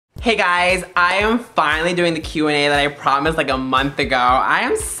Hey guys, I am finally doing the Q&A that I promised like a month ago. I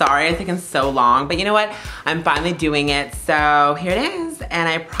am sorry it's taken so long, but you know what? I'm finally doing it, so here it is. And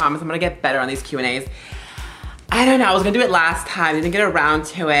I promise I'm gonna get better on these Q&As. I don't know, I was gonna do it last time, didn't get around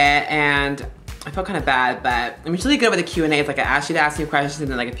to it, and I felt kind of bad, but I'm usually good with the Q&As. Like I asked you to ask me questions,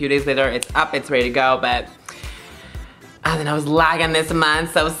 and then like a few days later, it's up, it's ready to go, but and then I was lagging this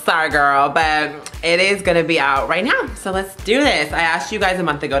month, so sorry girl, but it is gonna be out right now. So let's do this. I asked you guys a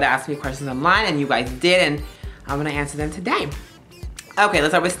month ago to ask me questions online and you guys did, and I'm gonna answer them today. Okay,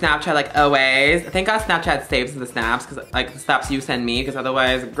 let's start with Snapchat like always. Thank God Snapchat saves the snaps, cause like the snaps you send me, cause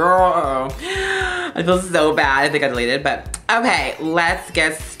otherwise, girl, I feel so bad if they got deleted, but okay, let's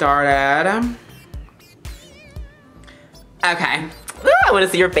get started. Okay, ooh, I wanna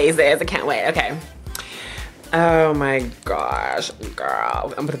see your faces, I can't wait, okay. Oh my gosh, girl. I'm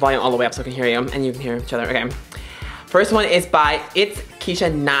gonna put the volume all the way up so I can hear you and you can hear each other, okay. First one is by It's Keisha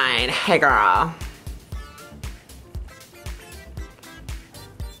 9. Hey girl.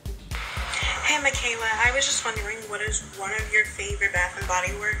 Hey Michaela, I was just wondering what is one of your favorite Bath &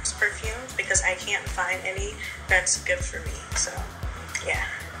 Body Works perfumes, because I can't find any that's good for me, so yeah.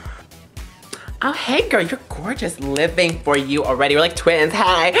 Oh hey girl, you're gorgeous. Living for you already. We're like twins,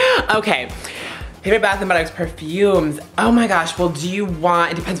 hey. Okay. Favorite Bath & Body Works perfumes. Oh my gosh, well do you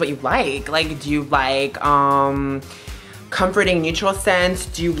want, it depends what you like. Like do you like comforting neutral scents?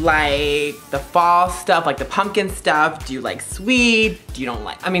 Do you like the fall stuff, like the pumpkin stuff? Do you like sweet? Do you don't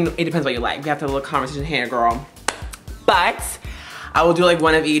like, I mean, it depends what you like. We have to have a little conversation here, girl. But I will do like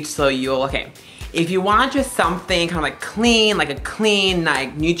one of each so you'll, okay. If you want just something kind of like clean, like a clean,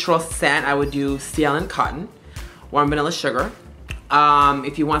 like neutral scent, I would do Sea Island Cotton, Warm Vanilla Sugar.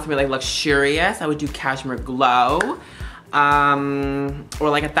 If you want something like luxurious, I would do Cashmere Glow. Or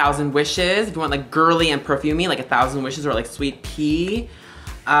like 1,000 Wishes. If you want like girly and perfumey, like 1,000 Wishes or like Sweet Pea.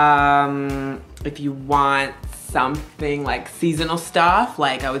 If you want something like seasonal stuff,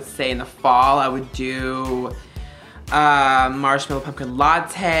 like I would say in the fall, I would do Marshmallow Pumpkin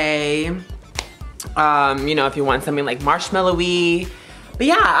Latte. You know, if you want something like marshmallowy. But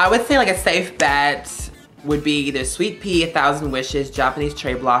yeah, I would say like a safe bet would be either Sweet Pea, 1,000 Wishes, Japanese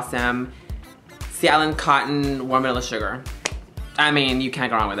Cherry Blossom, Sea Island Cotton, Warm Vanilla Sugar. I mean, you can't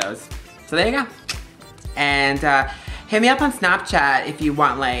go wrong with those. So there you go. And hit me up on Snapchat if you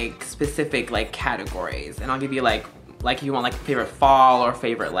want like specific like categories, and I'll give you like if you want like favorite fall or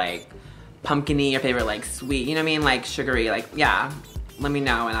favorite like pumpkin-y or favorite like sweet, you know what I mean, like sugary, like yeah. Let me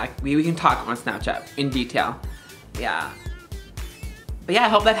know and we can talk on Snapchat in detail. Yeah. But yeah, I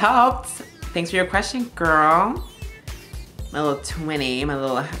hope that helped. Thanks for your question, girl. My little twinny, my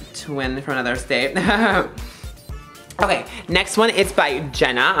little twin from another state. Okay, next one is by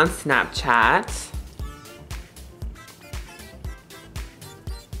Jenna on Snapchat.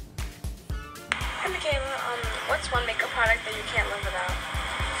 Hey Michaela, what's one makeup product that you can't live without?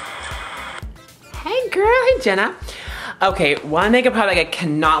 Hey girl, hey Jenna. Okay, one makeup product I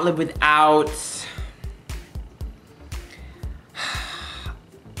cannot live without.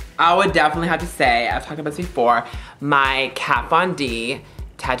 I would definitely have to say, I've talked about this before, my Kat Von D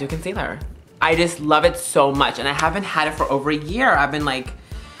Tattoo Concealer. I just love it so much, and I haven't had it for over a year. I've been like,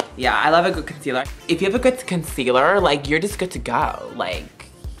 yeah, I love a good concealer. If you have a good concealer, like you're just good to go. Like,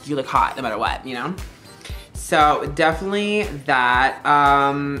 you look hot no matter what, you know? So definitely that,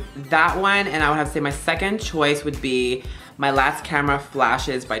 that one, and I would have to say my second choice would be my Last Camera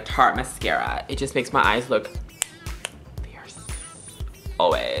Flashes by Tarte Mascara. It just makes my eyes look fierce,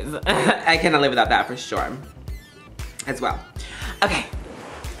 always. I cannot live without that for sure, as well. Okay,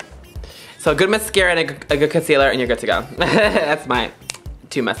 so a good mascara and a good concealer and you're good to go. That's my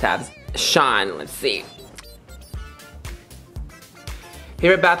two must-haves. Sean, let's see.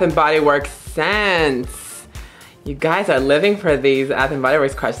 Favorite Bath & Body Works scents. You guys are living for these Bath & Body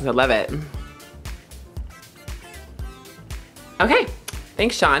Works questions, I love it. Okay,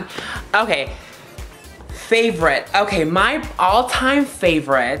 thanks Sean. Okay, favorite. Okay, my all-time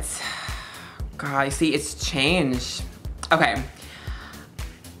favorite. God, you see, it's changed. Okay.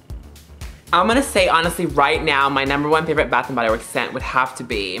 I'm gonna say honestly right now, my #1 favorite Bath & Body Works scent would have to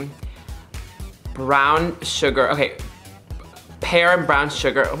be Brown Sugar. Okay, Pear and Brown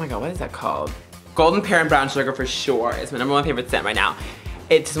Sugar. Oh my God, what is that called? Golden Pear and Brown Sugar for sure is my #1 favorite scent right now.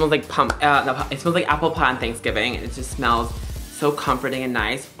 It smells like it smells like apple pie on Thanksgiving. It just smells so comforting and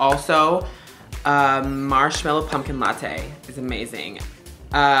nice. Also, Marshmallow Pumpkin Latte is amazing.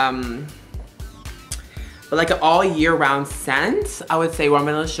 But like an all year round scent, I would say Warm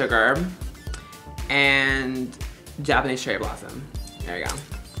Vanilla Sugar and Japanese Cherry Blossom. There you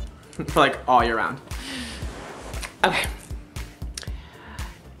go. For like all year round. Okay.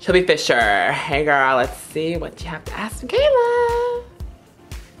 Shelby Fisher. Hey girl, let's see what you have to ask Michaela.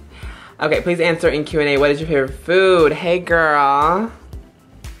 Okay, please answer in Q&A. What is your favorite food? Hey girl.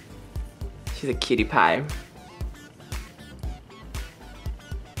 She's a cutie pie.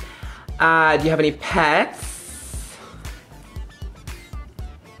 Do you have any pets?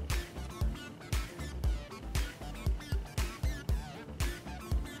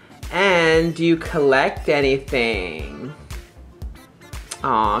 And do you collect anything?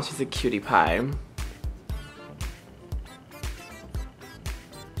 Aw, she's a cutie pie.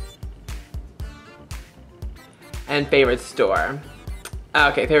 And favorite store?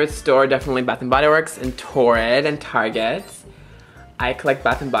 Okay, favorite store, definitely Bath & Body Works and Torrid and Target. I collect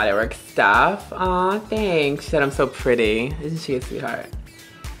Bath & Body Works stuff. Aw, thanks. She said I'm so pretty. Isn't she a sweetheart?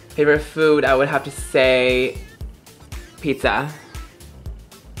 Favorite food, I would have to say pizza.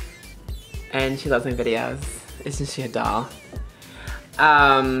 And she loves my videos. Isn't she a doll?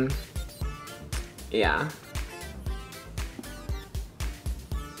 Yeah.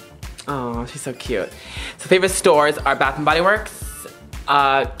 Oh, she's so cute. So favorite stores are Bath & Body Works,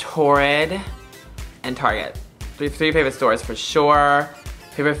 Torrid, and Target. Three favorite stores for sure.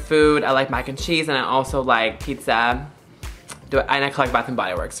 Favorite food, I like mac and cheese, and I also like pizza. And I collect Bath &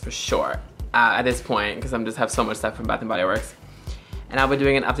 Body Works for sure at this point, because I just have so much stuff from Bath & Body Works. And I'll be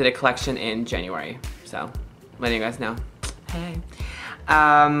doing an updated collection in January. So, letting you guys know. Hey.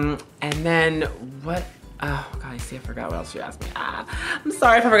 And then what? Oh God, I see, I forgot what else you asked me. I'm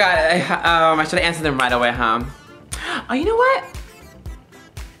sorry if I forgot. I should have answered them right away, huh? Oh, you know what?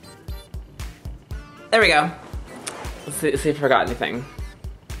 There we go. Let's see if I forgot anything.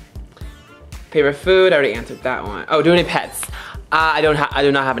 Favorite food, I already answered that one. Oh, do any pets? I do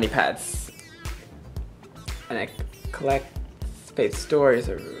not have any pets. And I collect favorite stories.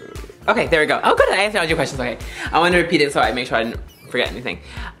 Okay, there we go. Oh, good, I answered all your questions. Okay, I want to repeat it so I make sure I didn't forget anything.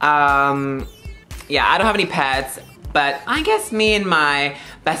 Yeah, I don't have any pets, but I guess me and my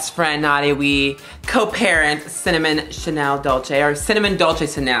best friend Nadia, we co-parent Cinnamon Chanel Dolce, or Cinnamon Dolce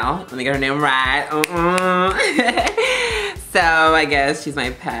Chanel. Let me get her name right. So I guess she's my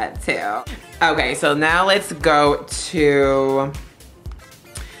pet too. Okay, so now let's go to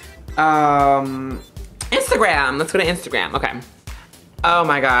Instagram. Let's go to Instagram. Okay. Oh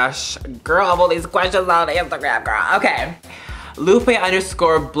my gosh, girl, all these questions on Instagram, girl. Okay.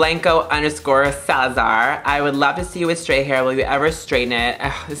 Lupe_Blanco_Salazar. I would love to see you with straight hair. Will you ever straighten it?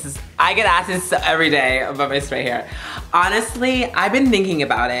 Ugh, I get asked this every day about my straight hair. Honestly, I've been thinking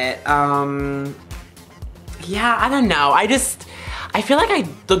about it. Yeah, I don't know. I feel like I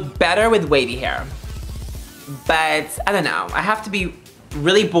look better with wavy hair. But I don't know. I have to be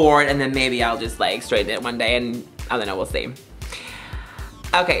really bored, and then maybe I'll just like straighten it one day, and I don't know, we'll see.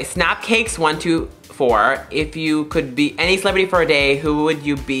 Okay, Snapcakes124. If you could be any celebrity for a day, who would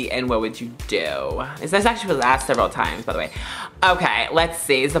you be and what would you do? This actually was asked several times, by the way. Okay, let's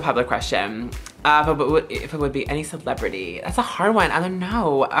see. It's a public question. If it would be any celebrity. That's a hard one. I don't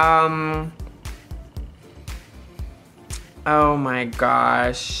know. Oh my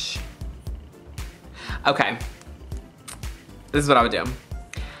gosh. Okay. This is what I would do.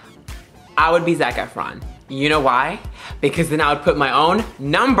 I would be Zac Efron. You know why? Because then I would put my own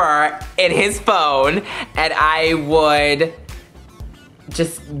number in his phone and I would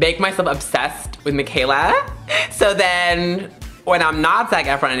just make myself obsessed with Michaela. So then when I'm not Zac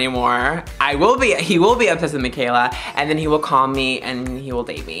Efron anymore, he will be obsessed with Michaela, and then he will call me and he will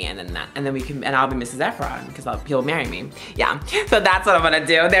date me, and then I'll be Mrs. Efron because he'll marry me. Yeah. So that's what I'm gonna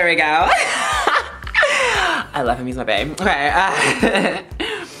do. There we go. I love him. He's my babe. Okay.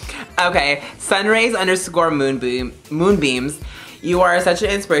 Okay, Sunrays_Moonbeams. You are such an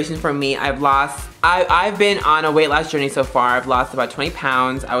inspiration for me. I've been on a weight loss journey so far. I've lost about 20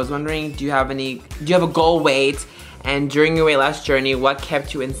 pounds. I was wondering, do you have a goal weight? And during your weight loss journey, what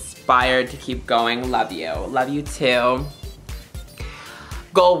kept you inspired to keep going? Love you. Love you too.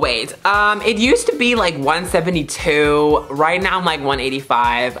 Goal weight. It used to be like 172. Right now I'm like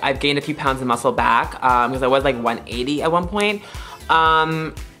 185. I've gained a few pounds of muscle back because I was like 180 at one point.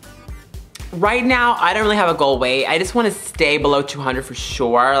 Right now, I don't really have a goal weight. I just want to stay below 200 for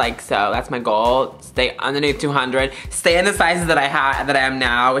sure. Like, so that's my goal. Stay underneath 200. Stay in the sizes that I am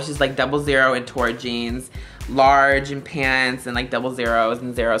now, which is like 00 in Torrid jeans, large in pants, and like 00s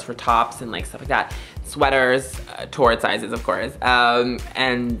and zeros for tops and like stuff like that. Sweaters, Torrid sizes, of course,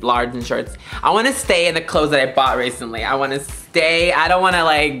 and large in shirts. I want to stay in the clothes that I bought recently. I want to stay. I don't want to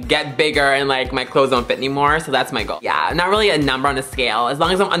like get bigger and like my clothes don't fit anymore. So that's my goal. Yeah, not really a number on a scale. As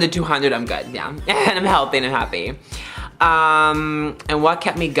long as I'm under 200, I'm good. Yeah, and I'm healthy and I'm happy. And what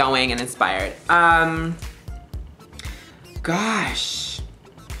kept me going and inspired? Gosh.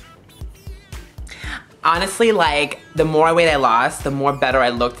 honestly, like, the more weight I lost, the more better I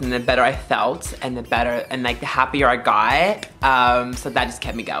looked and the better I felt and the better, and like the happier I got. So that just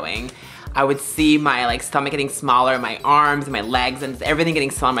kept me going. I would see my like stomach getting smaller, my arms and my legs and everything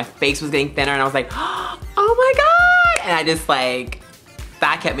getting smaller. My face was getting thinner and I was like, oh my God. And I just like,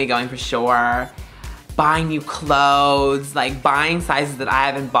 that kept me going for sure. Buying new clothes, like buying sizes that I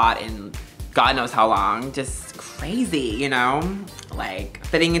haven't bought in God knows how long. Just crazy, you know? Like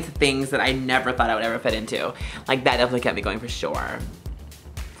fitting into things that I never thought I would ever fit into. Like that definitely kept me going for sure.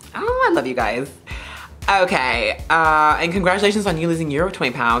 Oh, I love you guys. Okay, and congratulations on you losing your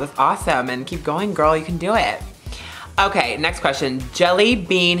 20 pounds. That's awesome, and keep going, girl, you can do it. Okay, next question. Jelly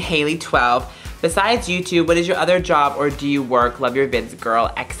Bean Haley 12. Besides YouTube, what is your other job or do you work? Love your vids,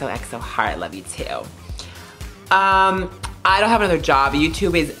 girl. XOXO heart, love you too. I don't have another job.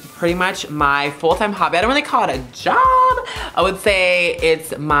 YouTube is pretty much my full-time hobby. I don't really call it a job. I would say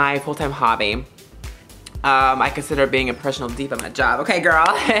it's my full-time hobby. I consider being a personal diva my job. Okay, girl.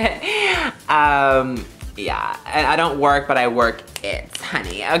 Yeah, and I don't work, but I work it,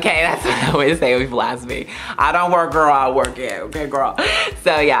 honey. Okay, that's what I always say when people ask me. I don't work, girl, I work it. Okay, girl.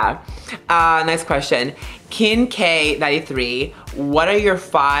 So, yeah. Next question. Kin K93, what are your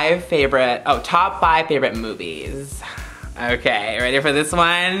top 5 favorite movies? Okay, ready for this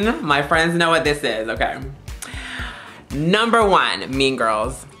one? My friends know what this is, okay. Number 1, Mean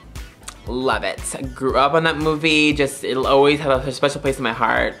Girls. Love it. I grew up on that movie. Just, it'll always have a special place in my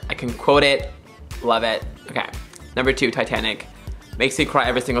heart. I can quote it. Love it. Okay. Number 2, Titanic. Makes me cry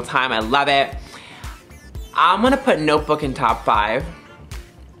every single time. I love it. I'm gonna put Notebook in top 5.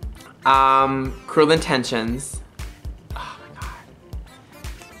 Cruel Intentions. Oh my God.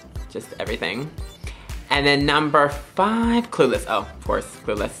 Just everything. And then number 5, Clueless. Oh, of course,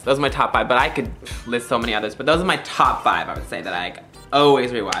 Clueless. Those are my top 5, but I could list so many others, but those are my top 5, I would say, that I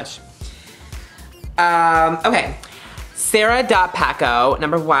always rewatch. Okay. Sarah.Paco,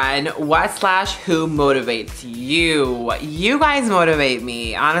 number 1, what/who motivates you? You guys motivate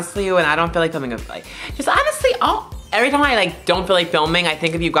me. Honestly, when I don't feel like filming, just honestly, every time I like don't feel like filming, I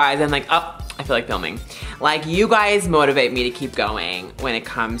think of you guys and I'm like, oh, I feel like filming. Like, you guys motivate me to keep going when it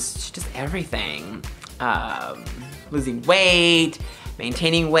comes to just everything. Losing weight,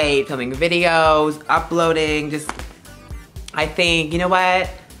 maintaining weight, filming videos, uploading, just, I think, you know what?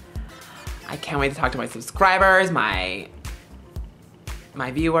 I can't wait to talk to my subscribers, my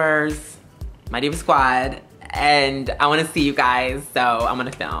viewers, my Diva Squad, and I wanna see you guys, so I'm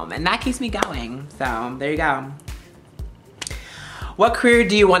gonna film. And that keeps me going, so there you go. What career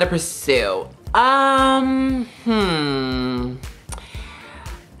do you want to pursue?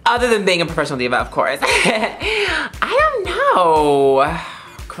 Other than being a professional diva, of course. I don't know.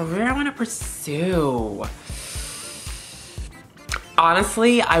 Career I want to pursue.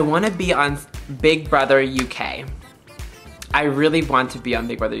 Honestly, I want to be on Big Brother UK. I really want to be on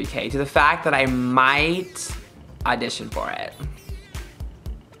Big Brother UK, to the fact that I might audition for it.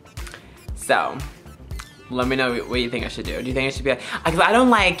 So, let me know what you think I should do. Do you think I should be, because I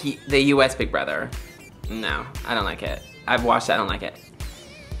don't like the US Big Brother. No, I don't like it. I've watched it, I don't like it.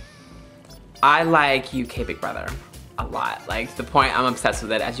 I like UK Big Brother a lot. Like, to the point I'm obsessed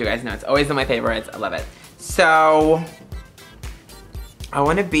with it, as you guys know. It's always one of my favorites, I love it. So, I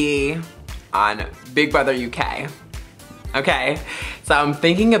wanna be on Big Brother UK. Okay, so I'm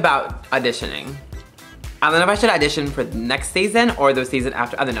thinking about auditioning. I don't know if I should audition for the next season or the season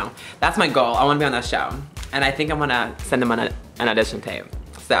after, I don't know. That's my goal, I wanna be on that show. And I think I'm gonna send them on an audition tape.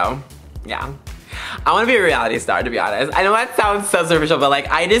 So, yeah. I wanna be a reality star, to be honest. I know that sounds so superficial, but like,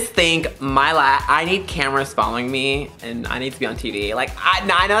 I just think I need cameras following me and I need to be on TV. Like,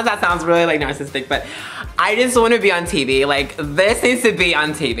 I know that sounds really like narcissistic, but I just wanna be on TV. Like, this needs to be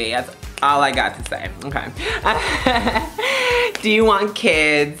on TV. That's all I got to say, okay. Do you want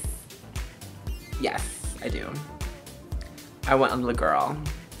kids? Yes, I do. I want a little girl,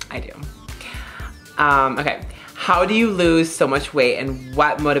 I do. Okay, how do you lose so much weight and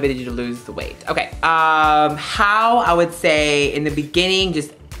what motivated you to lose the weight? Okay, how, I would say in the beginning,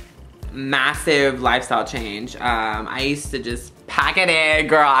 just massive lifestyle change. I used to just pack it in,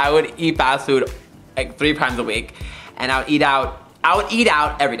 girl. I would eat fast food like 3 times a week and I would eat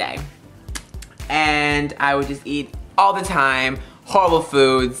out every day. And I would just eat all the time, horrible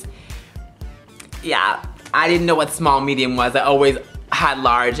foods. Yeah, I didn't know what small, medium was. I always had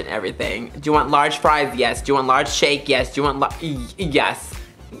large and everything. Do you want large fries? Yes. Do you want large shake? Yes. Do you want yes.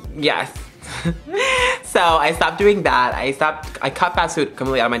 Yes. So I stopped doing that. I cut fast food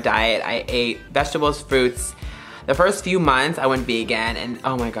completely out of my diet. I ate vegetables, fruits. The first few months I went vegan and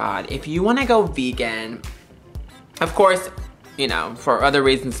oh my God, if you wanna go vegan, of course, you know, for other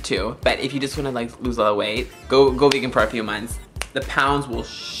reasons too. But if you just wanna like lose a lot of weight, go vegan for a few months. The pounds will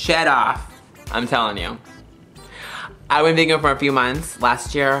shed off, I'm telling you. I went vegan for a few months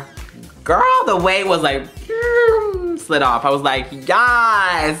last year. Girl, the weight was like, slid off. I was like,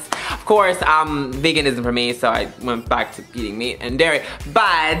 yes! Of course, vegan isn't for me, so I went back to eating meat and dairy.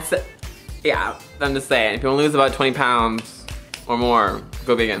 But, yeah, I'm just saying, if you wanna lose about 20 pounds or more,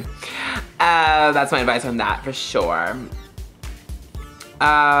 go vegan. That's my advice on that, for sure.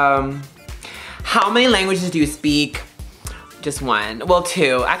 How many languages do you speak? Just one. Well,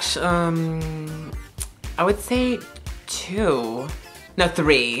 two. Actually, I would say 2. No,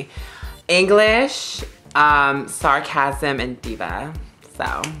 3. English, sarcasm, and diva.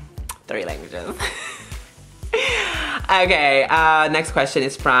 So, 3 languages. Okay, next question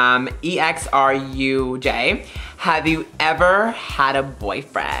is from EXRUJ. Have you ever had a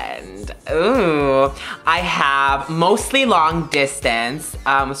boyfriend? Ooh, I have. Mostly long distance.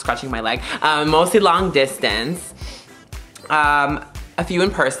 I'm scratching my leg. Mostly long distance. A few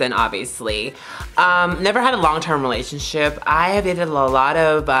in person, obviously. Never had a long-term relationship. I have dated a lot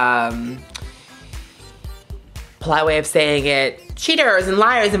of, polite way of saying it, cheaters and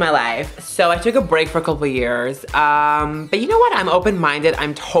liars in my life. So I took a break for a couple of years. But you know what? I'm open-minded.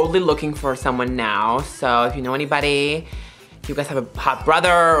 I'm totally looking for someone now. So if you know anybody, if you guys have a hot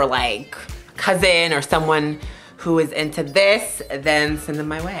brother or like a cousin or someone who is into this, then send them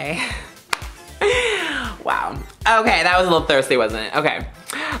my way. Wow. Okay, that was a little thirsty, wasn't it? Okay.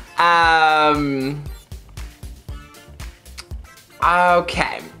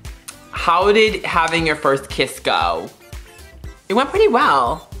 Okay. How did having your first kiss go? It went pretty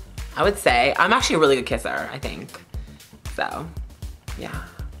well, I would say. I'm actually a really good kisser, I think. So, yeah.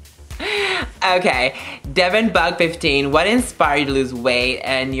 Okay, Devin Bug 15. What inspired you to lose weight?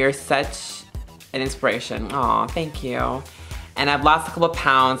 And you're such an inspiration. Aw, thank you. And I've lost a couple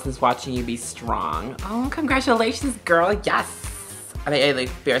pounds since watching you be strong. Oh, congratulations, girl. Yes. I mean, I look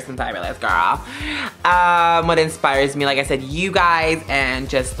fierce and fabulous, girl. What inspires me, like I said, you guys and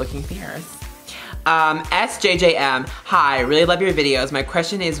just looking fierce. SJJM, hi, really love your videos. My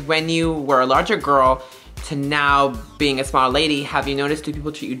question is, when you were a larger girl to now being a smaller lady, have you noticed do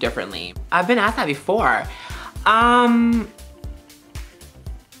people treat you differently? I've been asked that before. You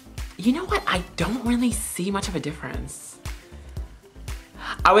know what? I don't really see much of a difference.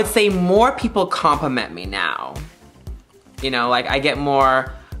 I would say more people compliment me now. You know, like I get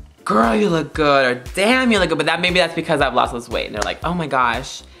more, girl, you look good, or damn, you look good, but maybe that's because I've lost this weight and they're like, oh my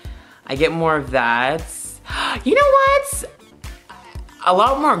gosh. I get more of that. You know what? A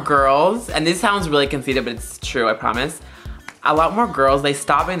lot more girls, and this sounds really conceited, but it's true, I promise. A lot more girls, they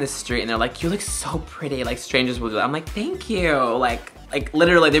stop me in the street and they're like, you look so pretty, like strangers will do that. I'm like, thank you. Like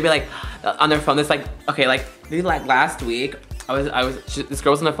literally, they'd be like, on their phone, it's like, okay, like, maybe like last week, this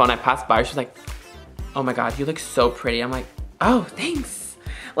girl was on the phone, I passed by, she was like, oh my God, you look so pretty. I'm like, oh, thanks.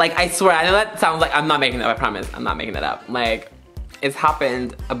 Like, I swear, I know that sounds like, I'm not making that up, I promise. I'm not making that up. Like, it's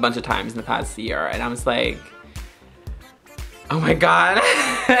happened a bunch of times in the past year, and I'm just like, oh my God.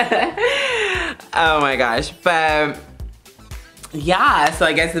 Oh my gosh, but yeah, so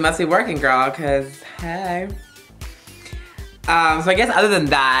I guess it must be working, girl, cause hey. So I guess other than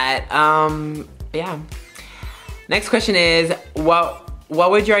that, yeah. Next question is, what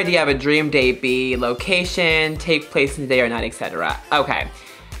would your idea of a dream date be? Location, take place in the day or night, etc. Okay,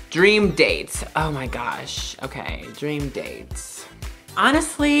 dream dates. Oh my gosh, okay, dream dates.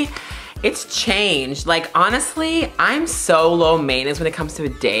 Honestly, it's changed. Like, honestly, I'm so low maintenance when it comes to a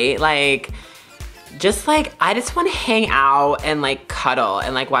date. Like, I just want to hang out and like cuddle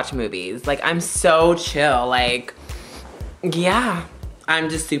and like watch movies. Like, I'm so chill. Like, yeah, I'm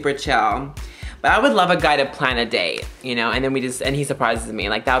just super chill. But I would love a guy to plan a date, you know, and then and he surprises me.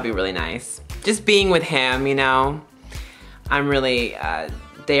 Like, that would be really nice. Just being with him, you know. I'm really,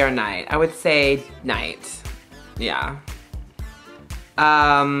 day or night. I would say night, yeah.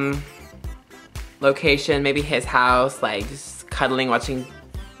 Location, maybe his house, like just cuddling, watching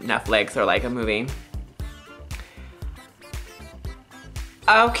Netflix or like a movie.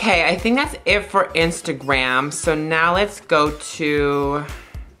 Okay, I think that's it for Instagram. So now let's go to,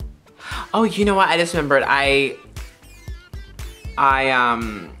 oh, you know what? I just remembered. I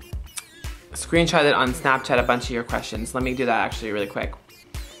screenshotted on Snapchat a bunch of your questions. Let me do that actually really quick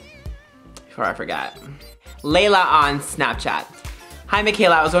before I forget. Layla on Snapchat. Hi,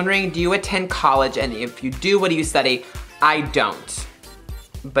 Michaela. I was wondering, do you attend college? And if you do, what do you study? I don't.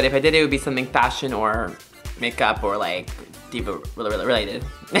 But if I did, it would be something fashion or makeup or like diva related.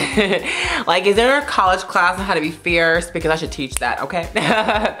 Like, is there a college class on how to be fierce? Because I should teach that, okay?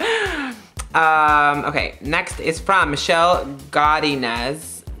 Okay, next is from Michelle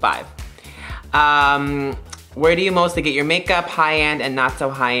Godinez 5. Where do you mostly get your makeup? High-end and not so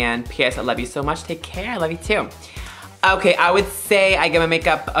high-end. P.S. I love you so much. Take care. I love you too. Okay, I would say I get my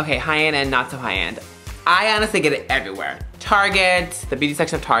makeup, okay, high-end and not so high-end. I honestly get it everywhere. Target, the beauty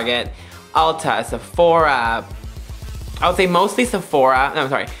section of Target, Ulta, Sephora. I would say mostly Sephora. No, I'm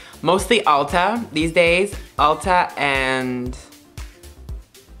sorry. Mostly Ulta these days. Ulta and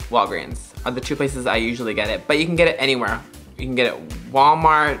Walgreens are the two places I usually get it. But you can get it anywhere. You can get it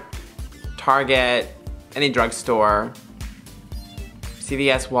Walmart, Target, any drugstore,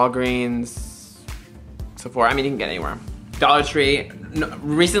 CVS, Walgreens, Sephora. I mean, you can get it anywhere. Dollar Tree. No,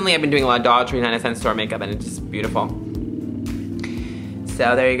 recently, I've been doing a lot of Dollar Tree 99-cent store makeup, and it's just beautiful.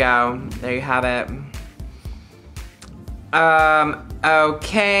 So there you go. There you have it.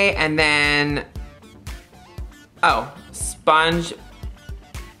 Okay, and then, oh, Sponge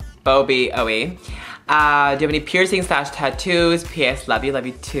Bobby OE. Do you have any piercings / tattoos? P.S. Love you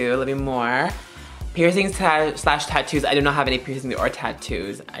too, love you more. Piercings / tattoos. I do not have any piercings or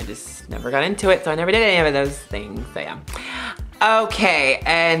tattoos. I just never got into it, so I never did any of those things, so yeah. Okay,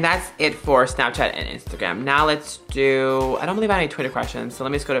 and that's it for Snapchat and Instagram. Now let's do, I don't believe I have any Twitter questions, so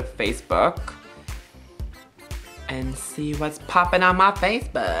let me just go to Facebook and see what's popping on my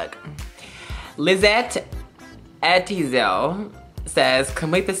Facebook. Lizette Etizil says,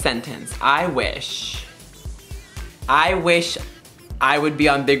 complete the sentence. I wish I would be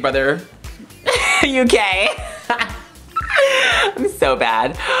on Big Brother UK. I'm so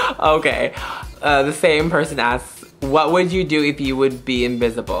bad. Okay, the same person asks, what would you do if you would be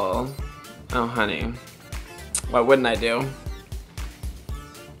invisible? Oh, honey, what wouldn't I do?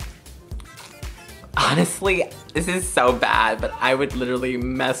 Honestly, this is so bad, but I would literally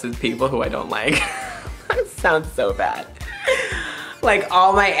mess with people who I don't like. That sounds so bad. Like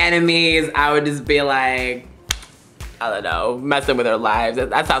all my enemies, I would just be like, I don't know, messing with their lives.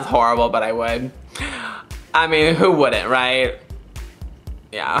 That sounds horrible, but I would. I mean, who wouldn't, right?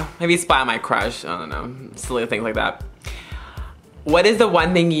 Yeah, maybe spy on my crush, I don't know, silly things like that. What is the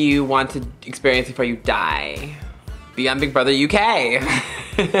one thing you want to experience before you die? Be on Big Brother UK.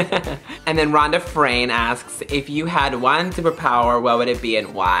 And then Rhonda Frayne asks, if you had one superpower, what would it be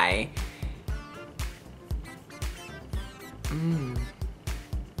and why?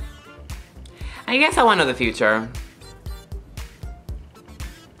 I guess I want to know the future.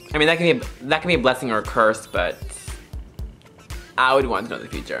 I mean, that can be a blessing or a curse, but I would want to know the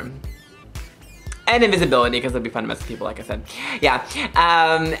future. And invisibility, because it'd be fun to mess with people, like I said. Yeah,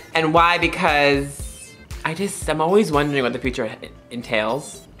 and why? Because I'm always wondering what the future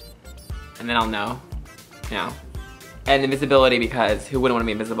entails. And then I'll know, yeah. And invisibility, because who wouldn't want to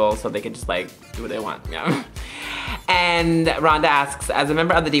be invisible so they can just like do what they want, yeah. And Rhonda asks, as a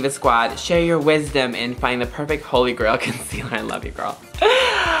member of the Diva Squad, share your wisdom in finding the perfect Holy Grail concealer. I love you, girl.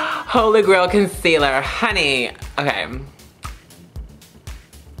 Holy Grail concealer, honey. Okay.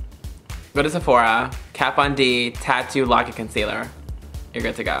 Go to Sephora, Kat Von D, Tattoo Lock-It Concealer. You're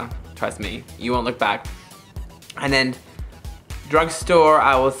good to go. Trust me, you won't look back. And then drugstore,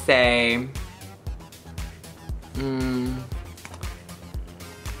 I will say,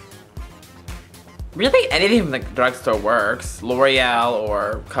 really anything from the drugstore works. L'Oreal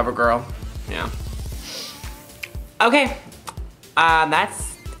or CoverGirl, yeah. Okay,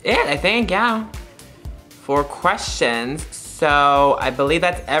 that's it, I think, yeah, for questions. So I believe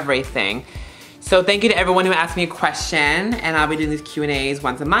that's everything. So thank you to everyone who asked me a question, and I'll be doing these Q&As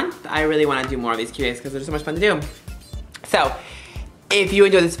once a month. I really want to do more of these Q&As because they're so much fun to do. So if you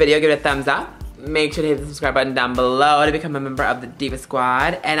enjoyed this video, give it a thumbs up. Make sure to hit the subscribe button down below to become a member of the Diva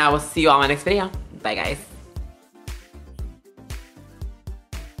Squad, and I will see you all in my next video. Bye, guys.